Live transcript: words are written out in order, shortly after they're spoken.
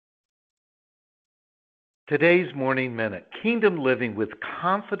Today's Morning Minute, Kingdom Living with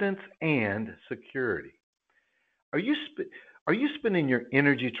Confidence and Security. Are you, are you spending your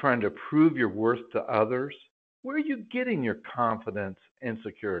energy trying to prove your worth to others? Where are you getting your confidence and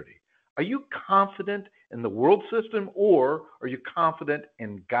security? Are you confident in the world system or are you confident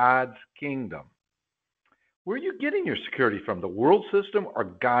in God's kingdom? Where are you getting your security from, the world system or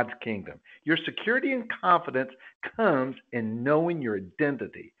God's kingdom? Your security and confidence comes in knowing your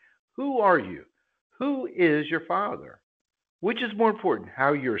identity. Who are you? Who is your father? Which is more important,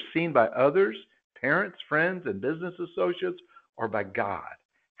 how you're seen by others, parents, friends, and business associates, or by God?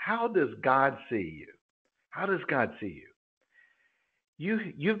 How does God see you? How does God see you?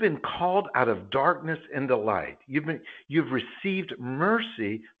 You've been called out of darkness into light. You've received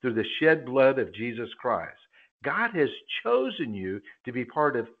mercy through the shed blood of Jesus Christ. God has chosen you to be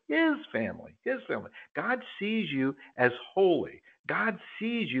part of his family, his family. God sees you as holy. God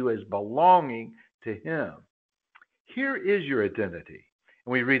sees you as belonging to him. Here is your identity.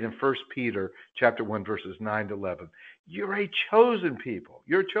 And we read in 1 Peter chapter 1, verses 9 to 11. You're a chosen people.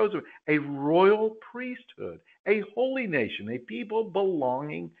 You're chosen, a royal priesthood, a holy nation, a people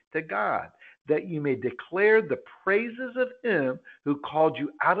belonging to God, that you may declare the praises of him who called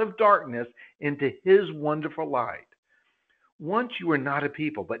you out of darkness into his wonderful light. Once you were not a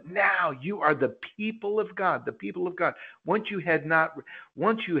people, but now you are the people of God, the people of God. Once you had not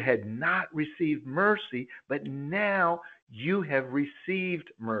received mercy, but now you have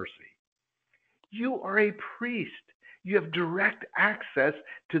received mercy. You are a priest. You have direct access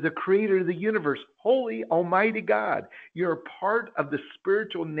to the creator of the universe, holy, almighty God. You're part of the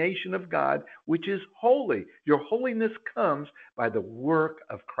spiritual nation of God, which is holy. Your holiness comes by the work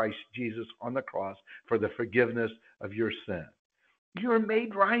of Christ Jesus on the cross for the forgiveness of your sin. You are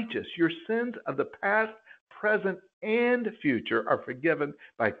made righteous. Your sins of the past, present, and future are forgiven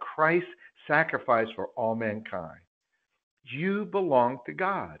by Christ's sacrifice for all mankind. You belong to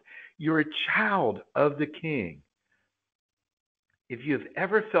God. You're a child of the King. If you've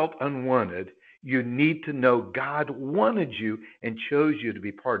ever felt unwanted, you need to know God wanted you and chose you to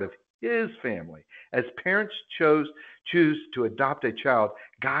be part of his family. As parents choose to adopt a child,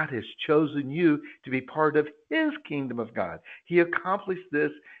 God has chosen you to be part of his kingdom of God. He accomplished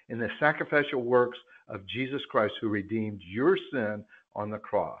this in the sacrificial works of Jesus Christ, who redeemed your sin on the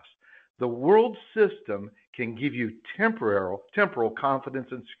cross. The world system can give you temporal confidence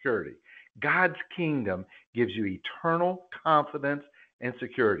and security. God's kingdom gives you eternal confidence and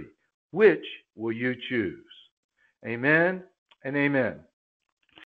security. Which will you choose? Amen and amen.